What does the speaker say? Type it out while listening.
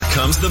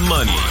comes the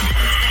money.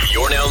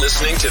 You're now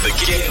listening to the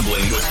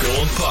Gambling with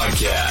Gold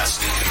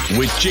podcast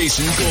with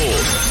Jason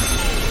Gold.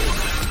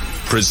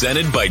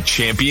 Presented by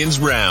Champions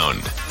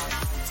Round.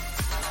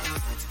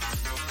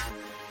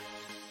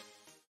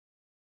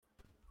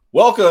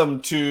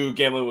 Welcome to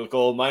Gambling with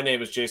Gold. My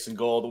name is Jason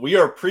Gold. We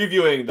are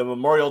previewing the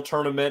Memorial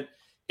Tournament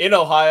in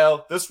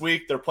Ohio. This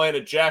week, they're playing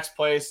at Jack's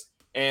Place.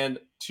 And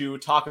to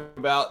talk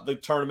about the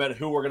tournament,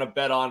 who we're going to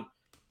bet on,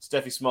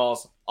 Steffi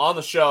Smalls on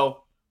the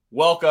show.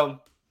 Welcome.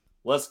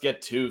 Let's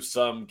get to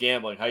some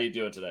gambling. How you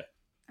doing today?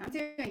 I'm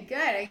doing good.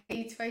 I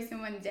ate twice in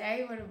one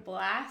day. What a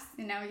blast.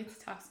 And now we get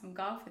to talk some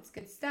golf. It's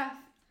good stuff.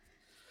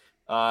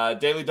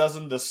 Daily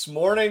Dozen this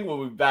morning.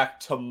 We'll be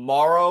back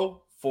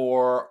tomorrow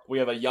we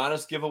have a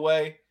Giannis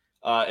giveaway.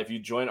 If you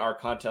join our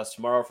contest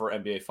tomorrow for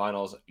NBA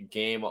Finals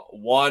Game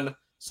 1.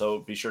 So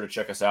be sure to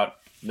check us out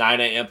 9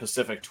 a.m.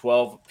 Pacific,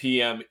 12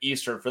 p.m.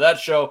 Eastern for that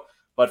show.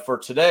 But for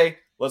today,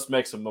 let's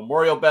make some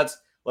memorial bets.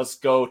 Let's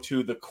go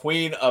to the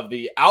queen of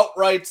the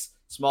outrights.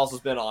 Smalls has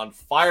been on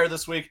fire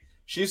this week.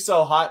 She's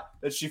so hot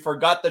that she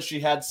forgot that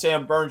she had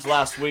Sam Burns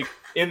last week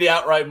in the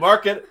outright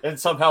market and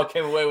somehow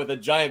came away with a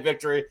giant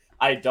victory.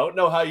 I don't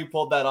know how you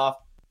pulled that off.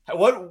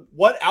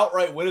 What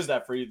outright win is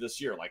that for you this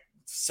year? Like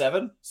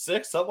 7,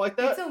 6, something like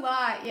that? It's a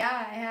lot,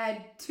 yeah. I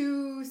had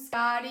 2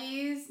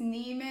 Scotties,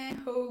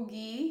 Neiman,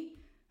 Hoagie.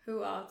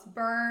 Who else?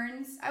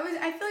 Burns. I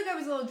feel like I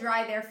was a little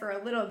dry there for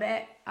a little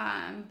bit,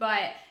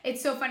 but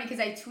it's so funny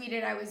because I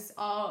tweeted I was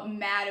all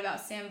mad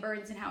about Sam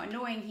Burns and how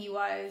annoying he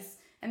was,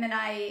 and then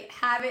I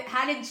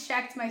hadn't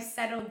checked my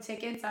settled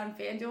tickets on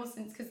FanDuel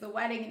since because the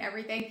wedding and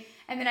everything,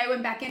 and then I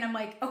went back in. I'm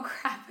like, oh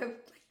crap, I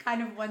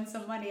kind of won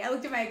some money. I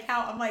looked at my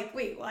account. I'm like,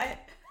 wait, what?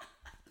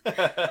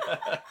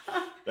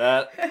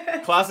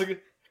 That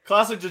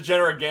classic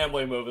degenerate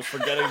gambling move is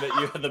forgetting that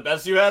you had the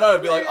best you had. I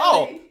would be like,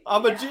 oh,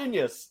 I'm a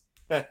genius.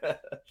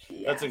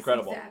 That's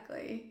incredible.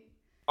 Exactly.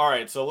 All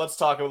right, so let's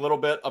talk a little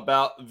bit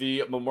about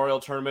the Memorial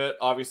Tournament.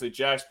 Obviously,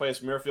 Jack's Place,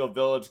 Muirfield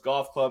Village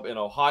Golf Club in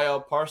Ohio,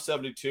 par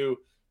 72,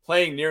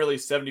 playing nearly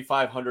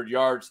 7,500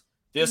 yards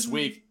this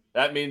week.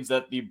 That means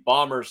that the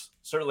Bombers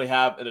certainly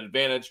have an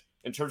advantage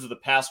in terms of the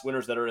past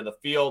winners that are in the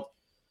field.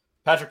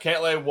 Patrick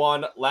Cantlay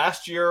won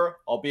last year,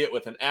 albeit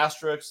with an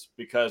asterisk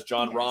because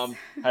John Rahm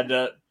had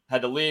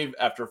to leave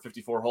after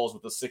 54 holes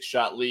with a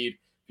 6-shot lead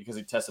because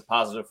he tested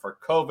positive for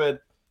COVID.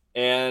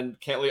 And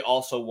Cantlay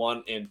also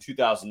won in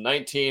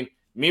 2019.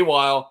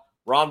 Meanwhile,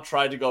 Rahm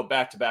tried to go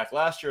back-to-back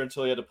last year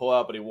until he had to pull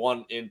out, but he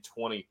won in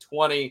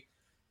 2020.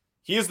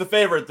 He is the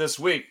favorite this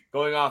week,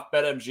 going off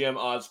BetMGM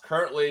odds.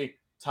 Currently,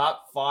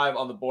 top 5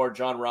 on the board,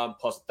 John Rahm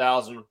plus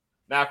 1,000,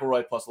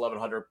 McIlroy plus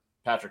 1,100,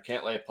 Patrick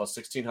Cantlay plus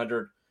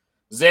 1,600,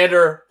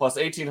 Xander plus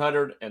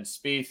 1,800, and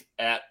Spieth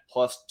at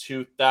plus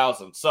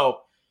 2,000. So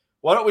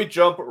why don't we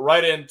jump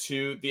right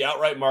into the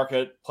outright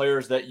market,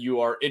 players that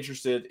you are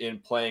interested in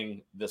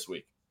playing this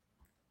week?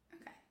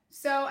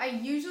 So I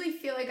usually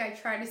feel like I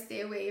try to stay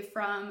away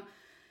from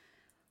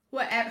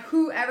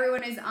who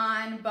everyone is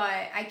on,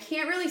 but I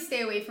can't really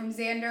stay away from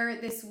Xander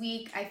this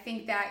week. I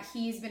think that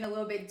he's been a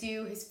little bit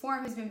due. His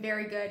form has been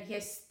very good. He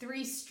has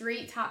 3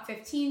 straight top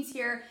 15s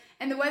here,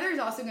 and the weather is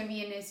also going to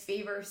be in his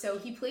favor. So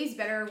he plays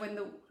better when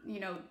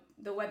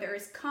the weather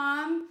is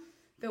calm,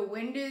 the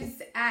wind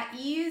is at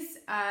ease,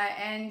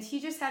 and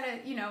he just had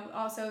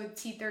also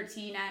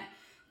T13 at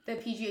the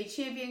PGA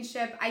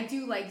Championship. I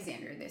do like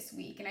Xander this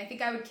week, and I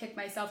think I would kick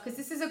myself because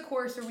this is a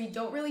course where we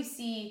don't really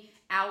see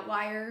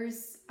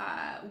outliers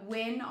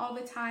win all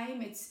the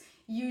time. It's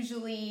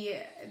usually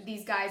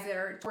these guys that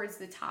are towards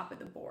the top of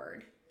the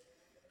board.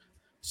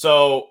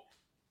 So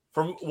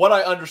from what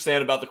I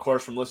understand about the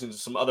course from listening to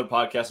some other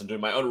podcasts and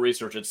doing my own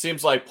research, it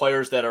seems like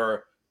players that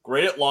are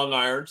great at long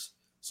irons,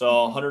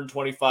 so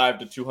 125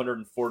 to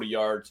 240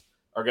 yards,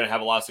 are going to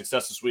have a lot of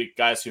success this week.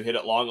 Guys who hit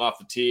it long off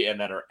the tee and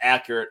that are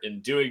accurate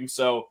in doing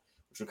so,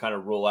 which will kind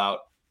of rule out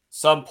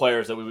some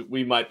players that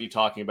we might be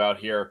talking about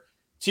here.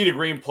 Tee to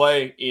green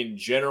play in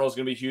general is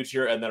going to be huge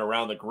here, and then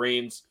around the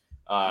greens,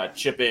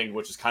 chipping,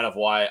 which is kind of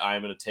why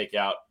I'm going to take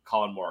out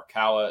Colin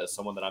Morikawa as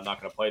someone that I'm not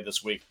going to play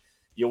this week.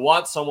 You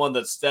want someone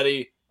that's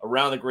steady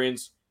around the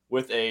greens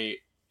with a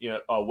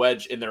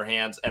wedge in their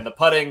hands, and the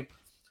putting.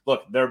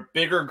 Look, they're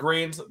bigger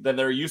greens than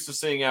they're used to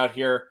seeing out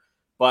here,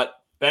 but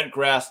bent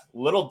grass,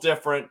 little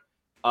different.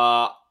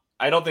 I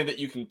don't think that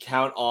you can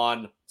count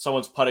on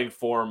someone's putting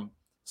form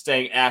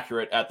staying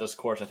accurate at this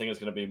course. I think it's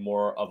going to be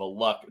more of a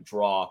luck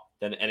draw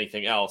than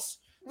anything else.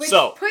 Which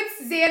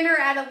puts Xander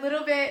at a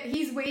little bit,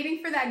 he's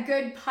waiting for that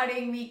good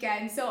putting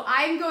weekend. So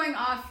I'm going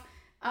off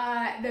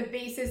the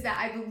basis that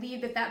I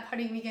believe that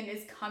putting weekend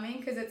is coming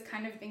because it's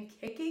kind of been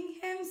kicking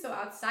him. So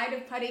outside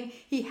of putting,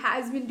 he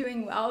has been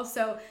doing well.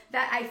 So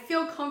that I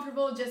feel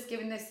comfortable just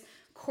given this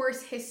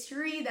course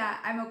history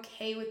that I'm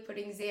okay with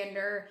putting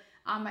Xander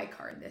on my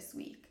card this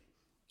week.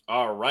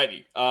 All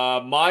righty.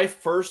 My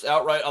first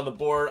outright on the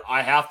board,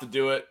 I have to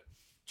do it.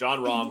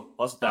 John Rahm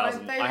plus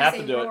 1,000. I have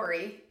to do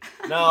Rory.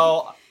 It.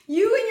 No.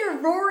 You and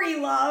your Rory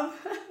love.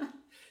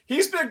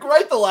 He's been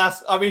great the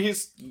last. I mean,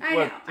 I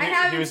know. I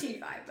have him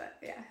T5, but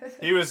yeah.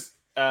 He was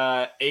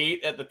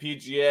 8 at the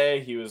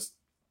PGA. He was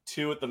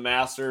 2 at the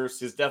Masters.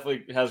 He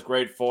definitely has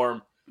great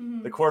form.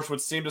 Mm-hmm. The course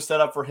would seem to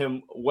set up for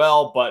him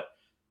well, but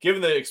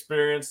given the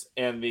experience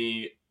and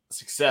the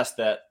success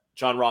that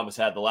Jon Rahm has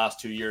had the last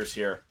 2 years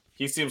here,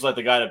 he seems like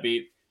the guy to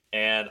beat.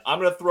 And I'm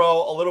going to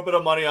throw a little bit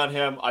of money on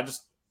him.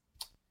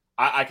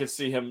 I could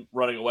see him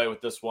running away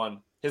with this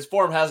one. His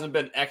form hasn't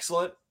been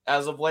excellent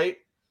as of late,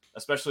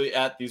 especially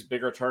at these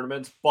bigger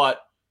tournaments,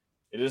 but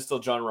it is still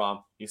Jon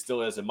Rahm. He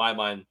still is, in my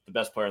mind, the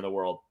best player in the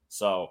world.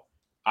 So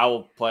I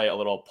will play a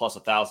little plus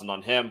 1,000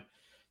 on him.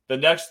 The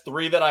next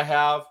 3 that I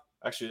have,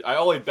 actually, I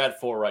only bet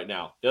 4 right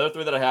now. The other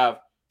 3 that I have,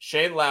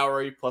 Shane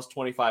Lowry plus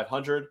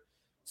 2,500,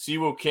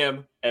 Siwoo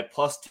Kim at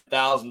plus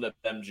 10,000 at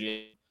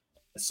MGM,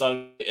 and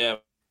Sung M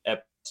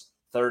at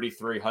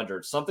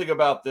 3,300. Something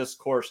about this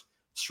course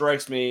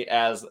strikes me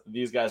as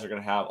these guys are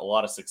going to have a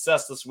lot of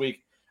success this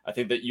week. I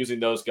think that using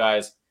those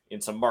guys in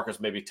some markets,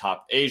 maybe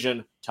top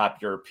Asian,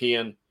 top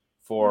European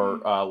for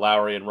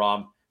Lowry and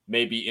Rahm,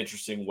 may be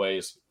interesting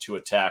ways to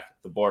attack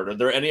the board. Are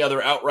there any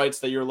other outrights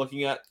that you're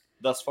looking at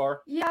thus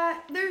far? Yeah,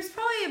 there's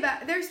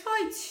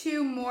probably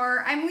 2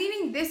 more. I'm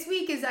leaning this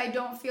week as I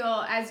don't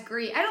feel as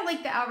great. I don't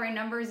like the outright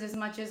numbers as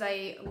much as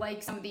I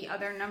like some of the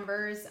other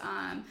numbers.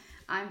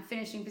 I'm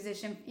finishing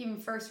position, even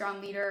first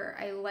round leader,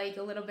 I like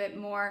a little bit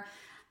more.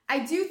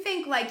 I do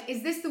think, like,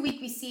 is this the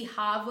week we see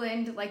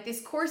Hovland? Like,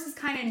 this course is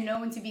kind of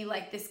known to be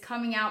like this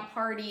coming out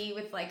party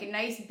with like a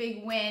nice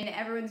big win.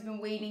 Everyone's been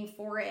waiting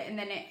for it, and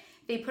then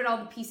they put all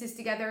the pieces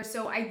together.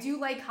 So I do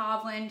like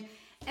Hovland.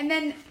 And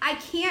then I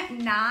can't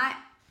not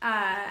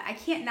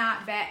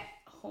bet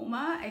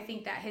Homa. I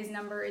think that his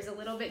number is a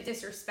little bit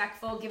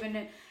disrespectful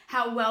given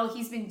how well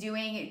he's been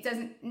doing. It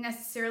doesn't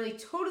necessarily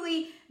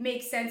totally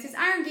make sense. His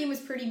iron game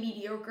was pretty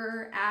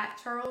mediocre at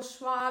Charles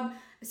Schwab,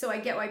 so I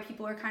get why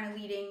people are kind of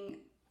leading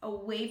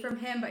away from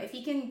him, but if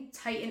he can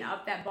tighten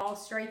up that ball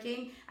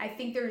striking, I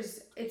think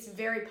it's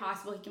very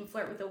possible he can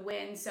flirt with a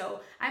win.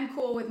 So I'm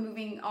cool with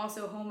moving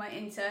also Homa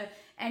into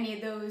any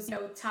of those,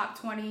 top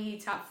 20,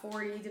 top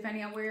 40,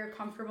 depending on where you're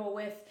comfortable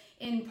with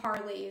in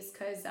parlays.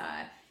 Because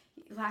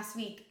last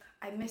week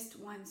I missed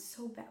one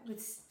so bad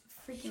with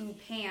freaking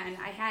Pan.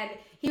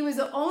 He was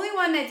the only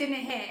one that didn't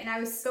hit, and I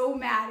was so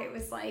mad. It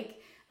was like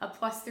a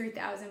plus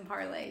 3,000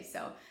 parlay.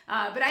 So,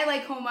 but I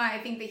like Homa. I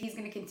think that he's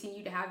going to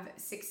continue to have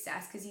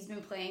success because he's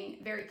been playing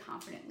very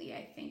confidently,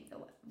 I think,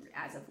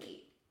 as of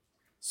late.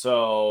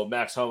 So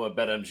Max Homa,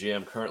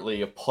 BetMGM,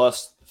 currently a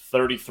plus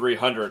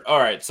 3,300. All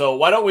right, so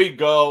why don't we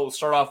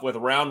start off with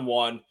round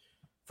 1.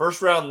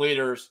 First round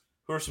leaders.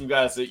 Who are some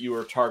guys that you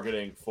are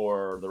targeting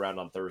for the round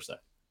on Thursday?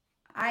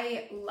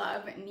 I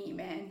love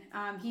Niemann.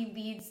 He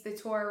leads the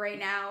tour right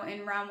now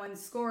in round 1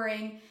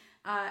 scoring,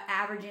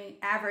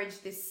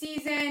 average this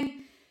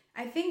season.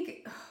 I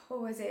think,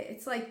 what was it?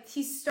 It's like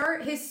his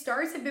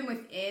starts have been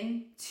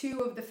within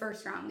 2 of the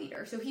first round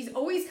leader. So he's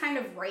always kind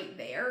of right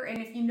there.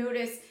 And if you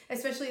notice,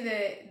 especially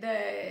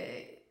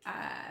the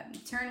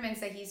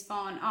tournaments that he's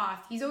fallen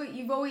off,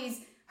 you've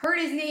always heard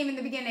his name in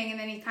the beginning and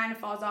then he kind of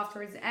falls off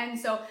towards the end.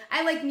 So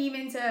I like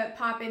Niemann to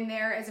pop in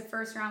there as a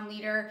first round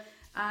leader.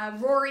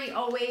 Rory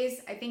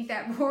I think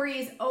that Rory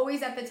is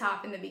always at the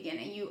top in the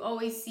beginning. You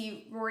always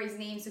see Rory's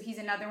name. So he's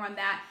another one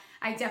that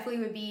I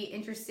definitely would be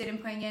interested in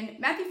playing in.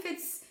 Matthew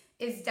Fitz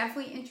is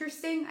definitely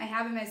interesting. I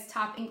have him as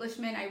top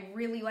Englishman. I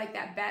really like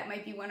that bet.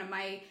 Might be one of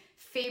my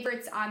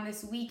favorites on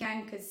this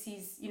weekend because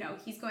he's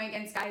going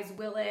against guys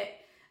Willett,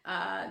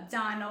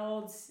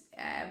 Donald,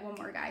 one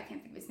more guy, I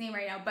can't think of his name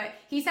right now, but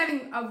he's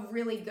having a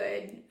really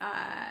good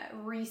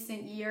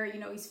recent year.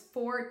 He's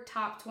 4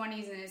 top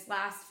 20s in his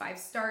last 5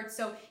 starts,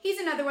 so he's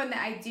another one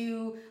that I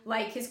do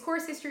like. His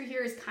course history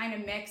here is kind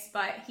of mixed,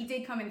 but he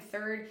did come in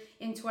 3rd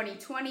in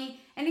 2020,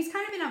 and he's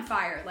kind of been on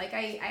fire. Like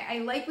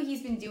I like what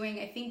he's been doing.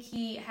 I think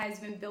he has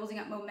been building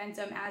up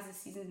momentum as the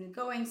season's been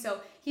going,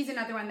 so he's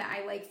another one that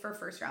I like for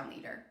first round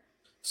leader.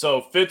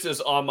 So Fitz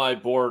is on my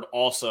board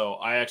also.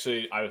 I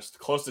was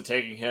close to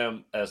taking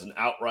him as an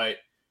outright.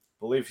 I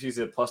believe he's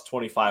at plus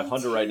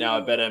 2,500 right now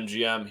at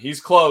BetMGM.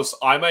 He's close.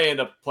 I may end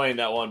up playing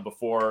that one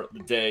before the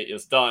day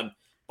is done.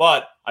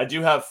 But I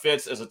do have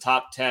Fitz as a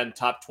top 10,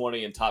 top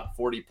 20, and top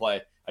 40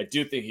 play. I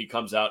do think he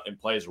comes out and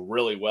plays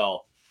really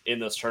well in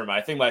this tournament.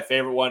 I think my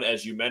favorite one,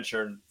 as you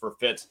mentioned, for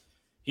Fitz,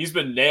 he's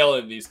been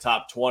nailing these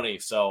top 20.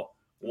 So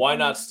why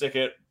not stick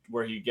it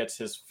where he gets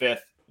his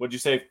 5th? Would you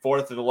say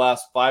 4th in the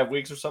last 5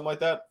 weeks or something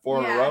like that? 4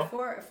 in a row?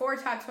 Four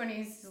top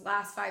 20s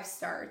last 5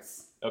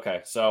 starts.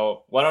 Okay,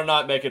 so why don't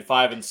not make it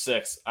 5 and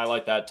 6? I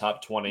like that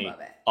top 20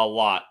 a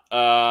lot.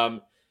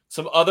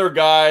 Some other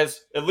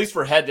guys, at least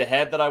for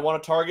head-to-head, that I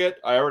want to target.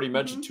 I already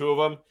mentioned 2 of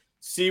them.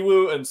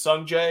 Siwoo and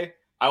Sungjae.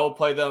 I will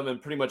play them in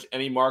pretty much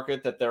any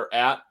market that they're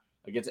at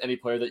against any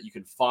player that you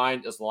can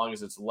find, as long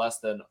as it's less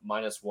than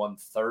minus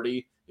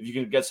 130. If you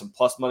can get some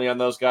plus money on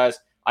those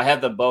guys, I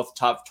have them both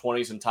top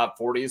 20s and top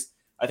 40s.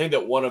 I think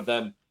that one of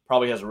them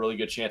probably has a really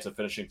good chance of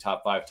finishing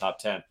top 5, top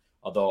 10,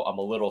 although I'm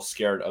a little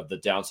scared of the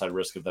downside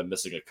risk of them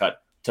missing a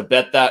cut to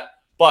bet that.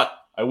 But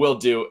I will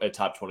do a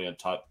top 20 and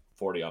top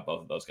 40 on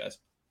both of those guys.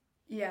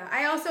 Yeah,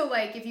 I also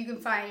like if you can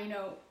find,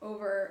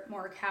 over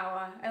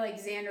Morikawa. I like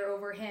Xander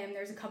over him.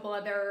 There's a couple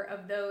other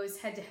of those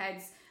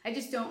head-to-heads. I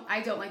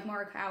don't like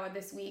Morikawa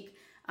this week.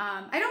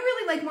 I don't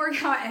really like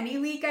Morikawa any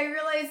week, I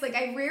realize. Like,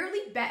 I rarely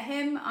bet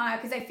him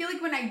because I feel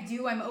like when I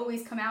do, I'm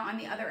always come out on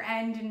the other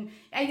end. And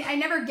I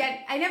never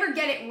get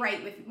it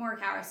right with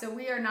Morikawa. So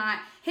we are not,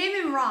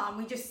 him and Rahm,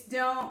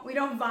 we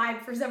don't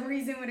vibe for some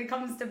reason when it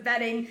comes to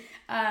betting.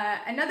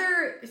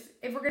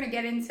 If we're going to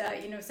get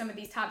into, some of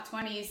these top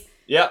 20s,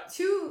 yeah.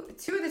 Two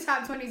of the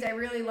top 20s I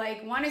really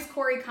like. One is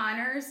Corey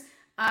Connors.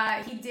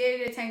 He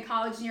did attend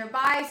college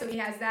nearby, so he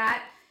has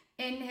that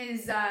in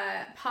his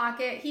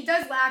pocket. He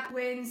does lack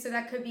wins, so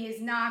that could be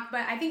his knock,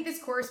 but I think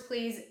this course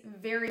plays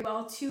very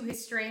well to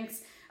his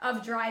strengths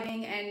of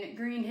driving and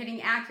green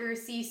hitting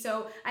accuracy.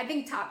 So I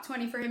think top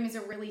 20 for him is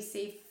a really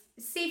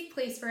safe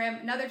place for him.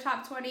 Another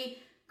top 20,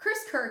 Chris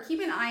Kerr. Keep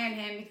an eye on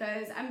him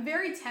because I'm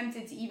very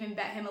tempted to even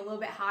bet him a little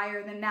bit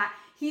higher than that.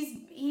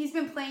 He's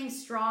been playing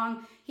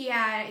strong. He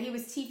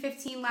was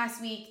T15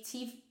 last week,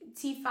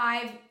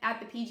 T5 at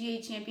the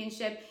PGA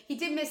Championship. He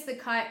did miss the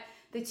cut,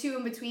 the two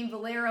in between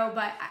Valero,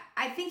 but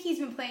I think he's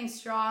been playing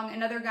strong.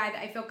 Another guy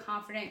that I feel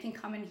confident can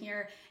come in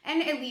here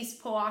and at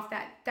least pull off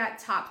that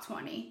top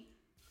 20.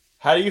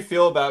 How do you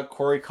feel about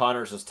Corey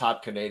Connors as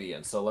top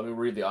Canadian? So let me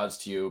read the odds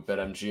to you.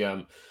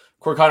 BetMGM.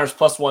 Corey Connors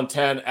plus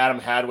 110, Adam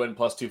Hadwin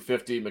plus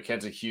 250,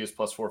 Mackenzie Hughes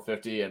plus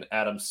 450, and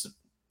Adam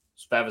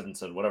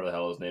Spavinson, whatever the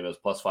hell his name is,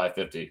 plus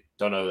 550.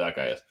 Don't know who that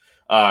guy is.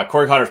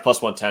 Corey Connors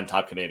plus 110,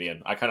 top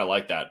Canadian. I kind of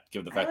like that,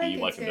 given the fact that you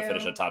like him to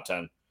finish at top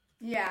 10.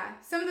 Yeah,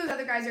 some of those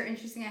other guys are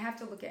interesting. I have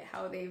to look at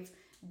how they've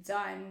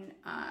done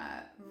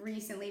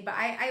recently, but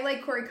I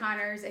like Corey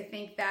Connors. I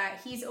think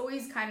that he's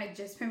always kind of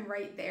just been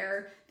right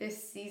there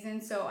this season.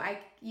 So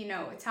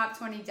top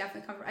 20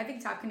 definitely cover. I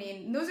think top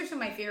Canadian. Those are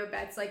some of my favorite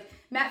bets. Like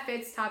Matt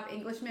Fitz, top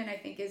Englishman, I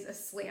think is a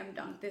slam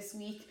dunk this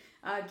week,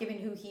 given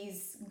who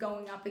he's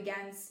going up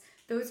against.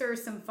 Those are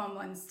some fun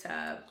ones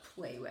to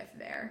play with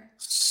there.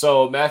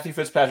 So Matthew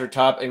Fitzpatrick,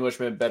 top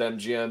Englishman,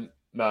 BetMGM,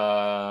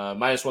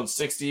 minus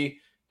 160.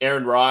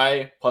 Aaron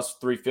Rye, plus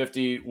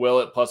 350.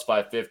 Willett, plus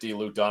 550.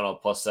 Luke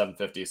Donald, plus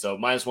 750. So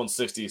minus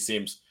 160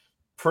 seems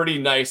pretty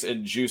nice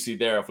and juicy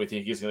there if we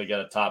think he's going to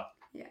get a top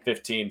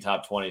 15,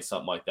 top 20,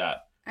 something like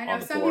that. I know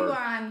some people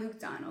are on Luke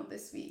Donald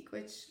this week,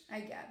 which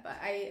I get, but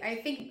I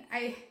think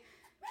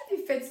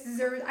Matthew Fitz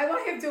deserves. I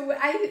want him to win.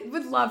 I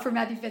would love for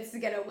Matthew Fitz to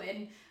get a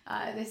win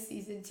this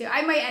season too.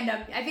 I might end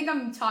up. I think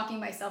I'm talking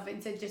myself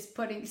into just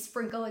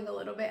sprinkling a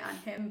little bit on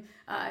him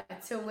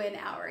to win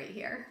outright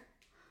here.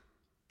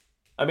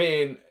 I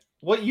mean,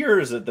 what year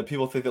is it that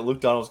people think that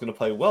Luke Donald's going to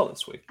play well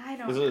this week? I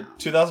don't know. Is it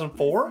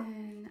 2004?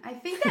 I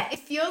think that it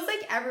feels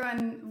like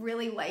everyone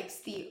really likes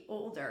the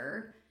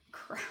older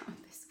crowd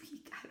this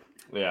week. I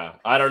don't know. Yeah,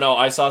 I don't know.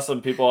 I saw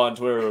some people on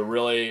Twitter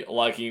really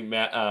liking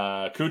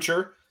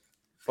Kuchar.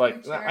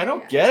 Like, Kuchar, I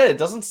don't get it. It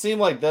doesn't seem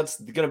like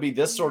that's going to be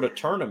this sort of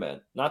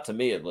tournament. Not to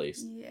me, at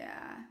least. Yeah,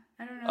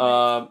 I don't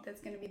know if that's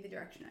going to be the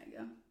direction I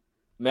go.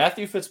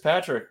 Matthew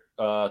Fitzpatrick,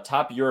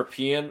 top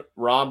European,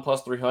 Rahm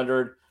plus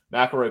 300.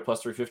 McIlroy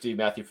plus 350,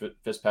 Matthew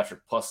Fitzpatrick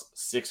plus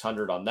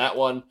 600 on that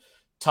one.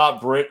 Top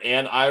Brit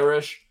and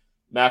Irish,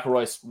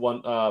 McIlroy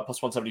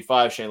plus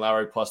 175, Shane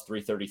Lowry plus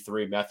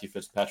 333, Matthew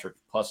Fitzpatrick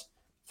plus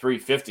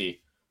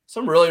 350.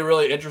 Some really,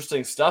 really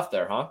interesting stuff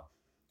there, huh?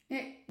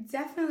 It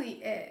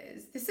definitely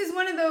is. This is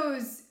one of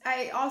those,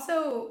 I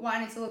also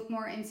wanted to look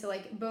more into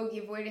like bogey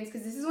avoidance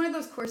because this is one of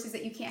those courses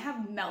that you can't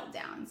have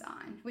meltdowns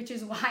on, which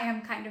is why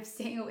I'm kind of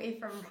staying away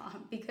from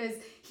Rahm because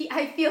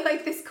I feel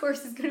like this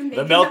course is going to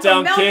make the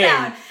meltdown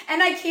king.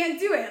 And I can't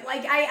do it.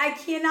 Like I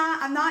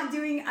cannot, I'm not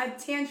doing a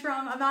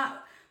tantrum. I'm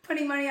not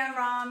putting money on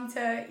Rahm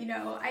to,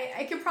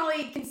 I could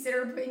probably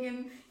consider putting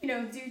him,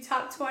 do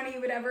top 20,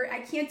 whatever. I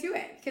can't do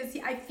it because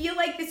I feel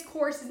like this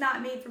course is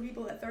not made for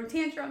people that throw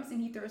tantrums, and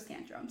he throws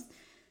tantrums.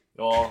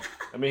 Well,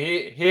 I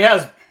mean, he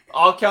has,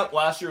 I'll count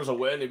last year as a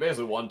win. He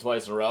basically won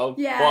twice in a row.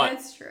 Yeah, but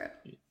that's true.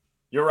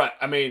 You're right.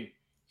 I mean,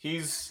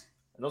 I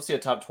don't see a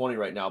top 20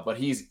 right now, but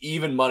he's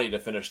even money to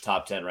finish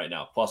top 10 right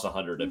now, plus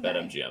 100 at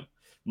BetMGM.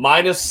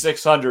 Minus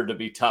 600 to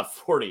be top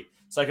 40.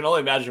 So I can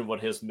only imagine what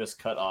his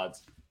miscut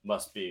odds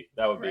must be.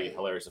 That would be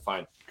hilarious to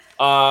find.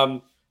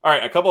 All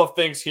right, a couple of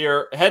things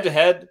here. Head to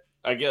head,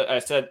 I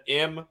said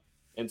Im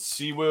and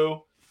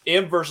Siwoo.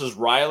 Im versus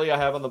Riley I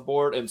have on the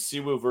board, and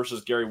Siwoo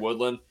versus Gary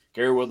Woodland.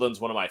 Gary Woodland's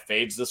one of my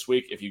fades this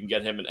week if you can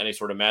get him in any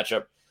sort of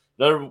matchup.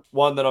 Another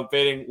one that I'm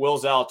fading, Will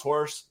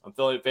Zalatoris. I'm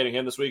fading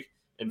him this week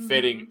and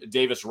fading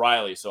Davis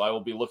Riley. So I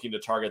will be looking to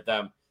target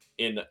them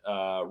in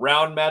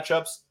round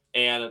matchups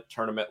and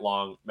tournament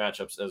long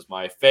matchups as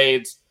my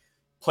fades.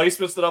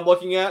 Placements that I'm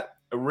looking at,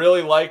 I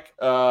really like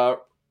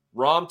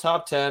Rahm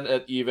top 10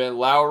 at even,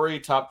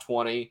 Lowry top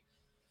 20,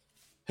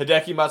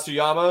 Hideki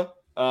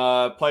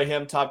Matsuyama, play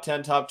him top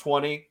 10, top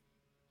 20.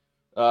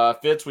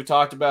 Fitz, we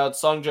talked about.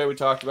 Sungjae, we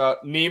talked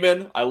about.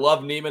 Neiman, I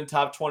love Neiman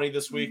top 20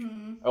 this week.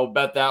 I will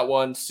bet that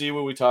one.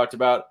 Siwoo, we talked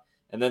about.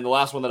 And then the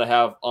last one that I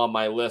have on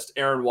my list,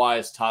 Aaron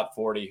Wise top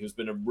 40, who's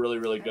been a really,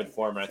 really good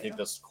form. And I think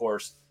this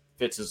course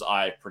fits his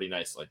eye pretty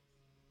nicely.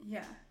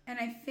 Yeah, And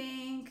I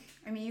think,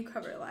 you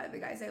covered a lot of the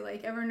guys I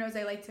like. Everyone knows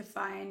I like to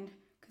find,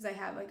 because I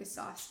have like a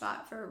soft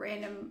spot for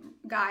random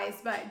guys.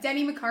 But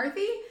Denny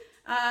McCarthy,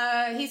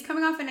 he's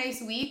coming off a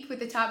nice week with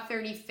the top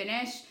 30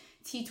 finish.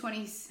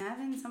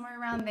 T27, somewhere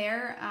around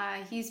there.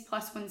 He's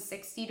plus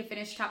 160 to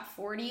finish top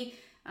 40.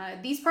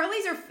 These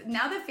parlays are,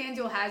 now that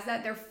FanDuel has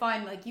that, they're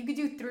fun. Like, you could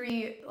do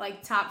 3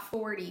 like top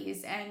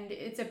 40s, and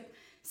it's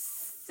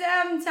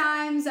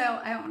sometimes,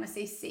 I don't want to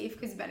say safe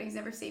because betting's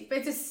never safe, but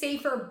it's a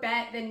safer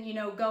bet than,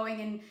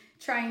 going and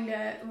trying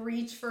to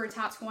reach for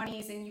top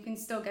 20s, and you can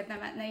still get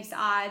them at nice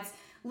odds.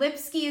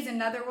 Lipsky is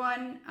another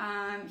one.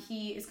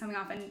 He is coming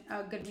off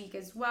a good week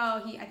as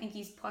well. I think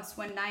he's plus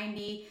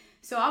 190.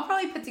 So I'll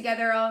probably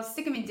I'll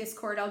stick him in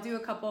Discord. I'll do a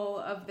couple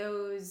of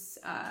those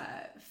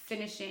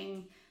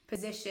finishing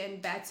position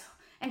bets.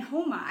 And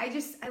Homa,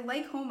 I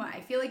like Homa.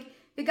 I feel like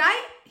the guy,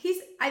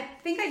 I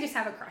think I just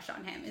have a crush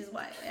on him is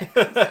what it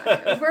comes down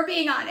to, if we're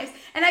being honest.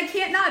 And I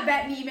can't not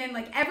bet Neiman.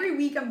 Like, every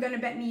week I'm going to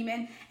bet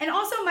Neiman. And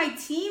also my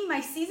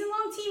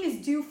season-long team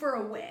is due for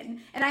a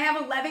win. And I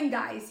have 11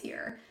 guys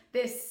here.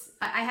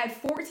 I had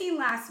 14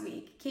 last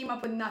week, came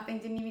up with nothing,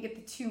 didn't even get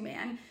the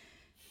 2-man.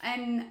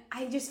 And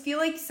I just feel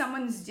like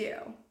someone's due.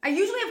 I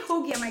usually have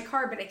Hoagie on my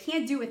card, but I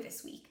can't do it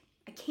this week.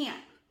 I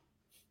can't.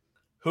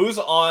 Who's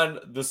on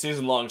the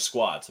season-long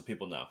squad so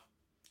people know?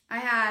 I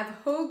have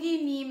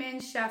Hoagie, Neiman,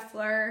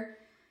 Scheffler,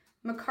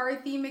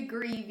 McCarthy,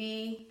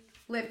 McGreevy,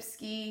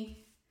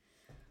 Lipsky,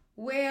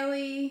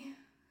 Whaley.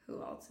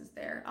 Who else is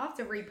there? I'll have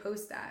to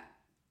repost that.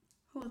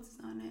 Who else is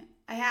on it?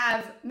 I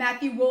have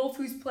Matthew Wolf,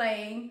 who's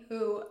playing,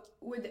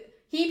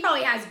 he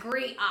probably has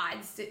great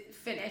odds to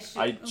finish.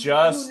 I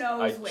just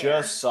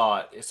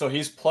saw it. So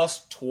he's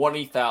plus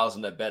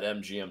 20,000 at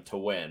BetMGM to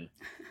win.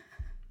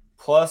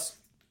 Plus,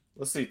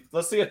 let's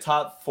see a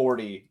top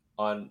 40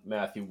 on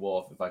Matthew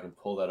Wolf, if I can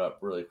pull that up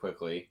really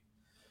quickly.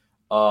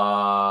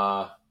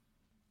 I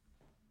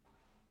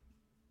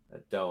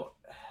don't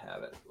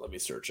have it. Let me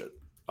search it.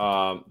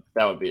 That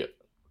would be it.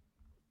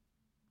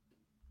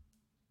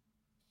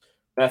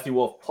 Matthew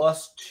Wolf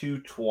plus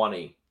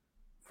 220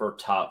 for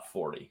top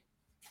 40.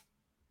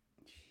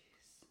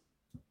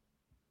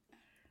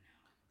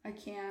 I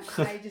can't.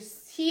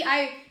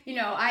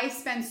 I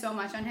spend so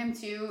much on him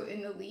too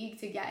in the league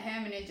to get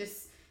him, and it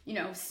just,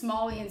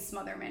 Smalley and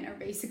Smotherman are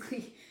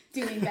basically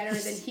doing better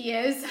than he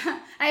is.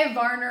 I have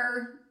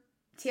Varner,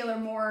 Taylor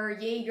Moore,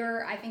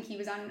 Jaeger. I think he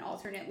was on an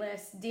alternate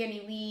list.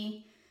 Danny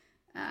Lee.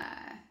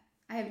 I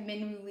have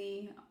Minwoo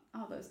Lee.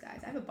 All those guys.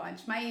 I have a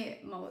bunch.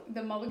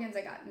 The mulligans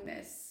I got in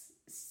this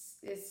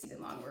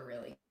season long were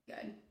really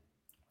good.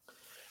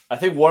 I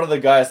think the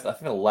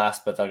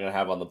last bet that I'm going to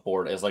have on the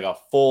board is like a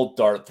full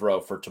dart throw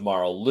for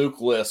tomorrow.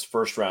 Luke List,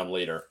 first round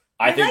leader.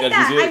 I think that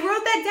I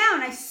wrote that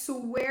down. I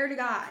swear to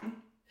God.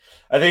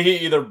 I think he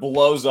either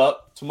blows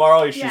up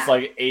tomorrow. He shoots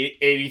like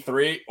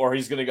 83, or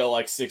he's going to go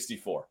like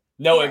 64.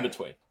 No in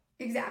between.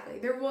 Exactly.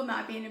 There will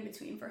not be an in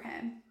between for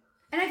him.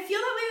 And I feel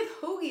that way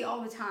with Hoagie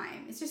all the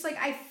time. It's just like,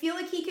 I feel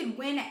like he could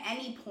win at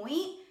any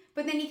point,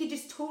 but then he could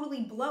just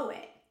totally blow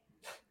it.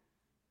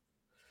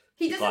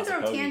 He doesn't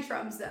throw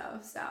tantrums though,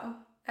 so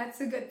that's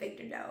a good thing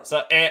to know. So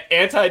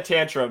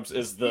anti-tantrums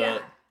is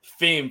the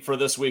theme for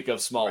this week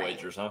of small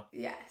wagers, huh?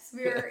 Yes,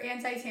 we're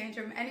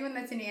anti-tantrum. Anyone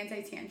that's an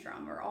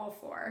anti-tantrum, we're all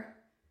for.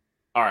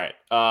 All right.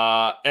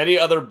 Any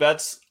other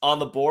bets on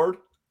the board?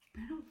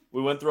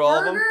 We went through all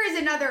of them. Burger is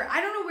another.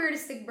 I don't know where to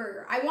stick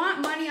Burger. I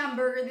want money on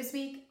Burger this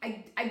week.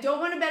 I don't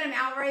want to bet him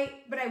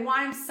outright, but I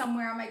want him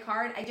somewhere on my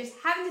card. I just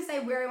haven't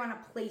decided where I want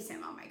to place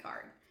him on my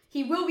card.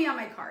 He will be on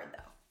my card, though.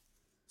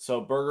 So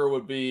Burger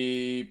would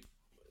be,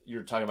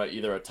 you're talking about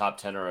either a top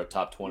 10 or a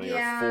top 20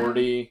 or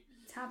 40.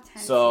 Top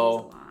 10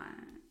 so, seems a lot.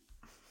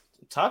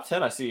 Top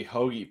 10, I see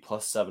Hoagie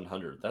plus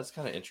 700. That's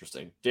kind of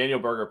interesting. Daniel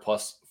Berger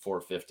plus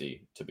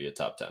 450 to be a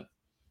top 10.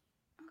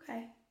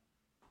 Okay.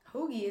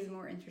 Hoagie is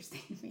more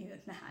interesting to me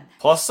than that.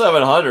 Plus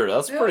 700.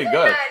 That's pretty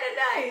good.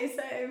 Kind of nice.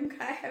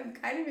 I'm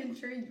kind of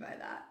intrigued by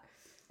that.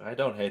 I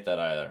don't hate that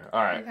either.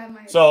 All right.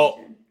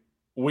 So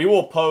we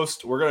will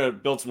post. We're going to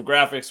build some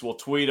graphics. We'll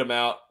tweet them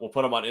out. We'll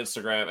put them on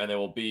Instagram, and they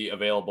will be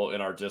available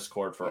in our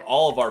Discord for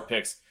all of our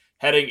picks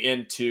heading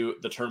into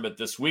the tournament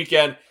this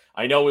weekend.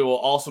 I know we will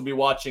also be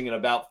watching in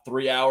about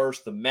 3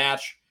 hours the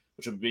match,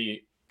 which would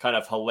be kind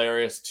of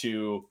hilarious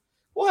to.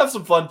 We'll have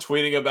some fun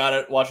tweeting about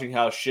it, watching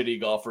how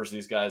shitty golfers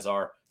these guys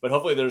are. But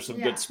hopefully there's some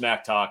good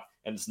smack talk,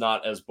 and it's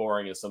not as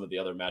boring as some of the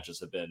other matches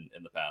have been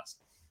in the past.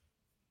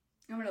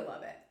 I'm going to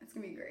love it. It's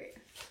going to be great.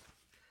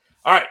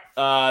 All right.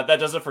 That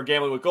does it for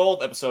Gambling with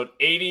Gold, episode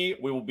 80.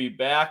 We will be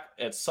back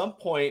at some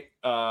point,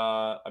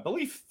 I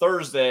believe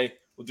Thursday.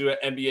 We'll do an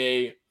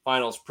NBA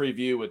Finals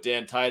preview with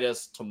Dan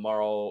Titus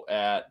tomorrow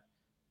at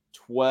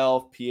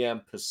 12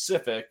 p.m.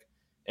 Pacific.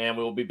 And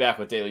we will be back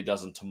with Daily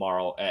Dozen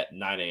tomorrow at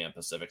 9 a.m.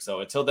 Pacific. So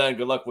until then,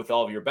 good luck with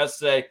all of your bets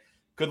today.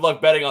 Good luck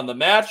betting on the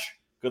match.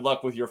 Good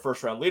luck with your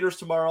first round leaders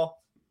tomorrow.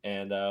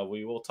 And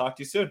we will talk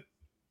to you soon.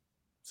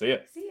 See ya.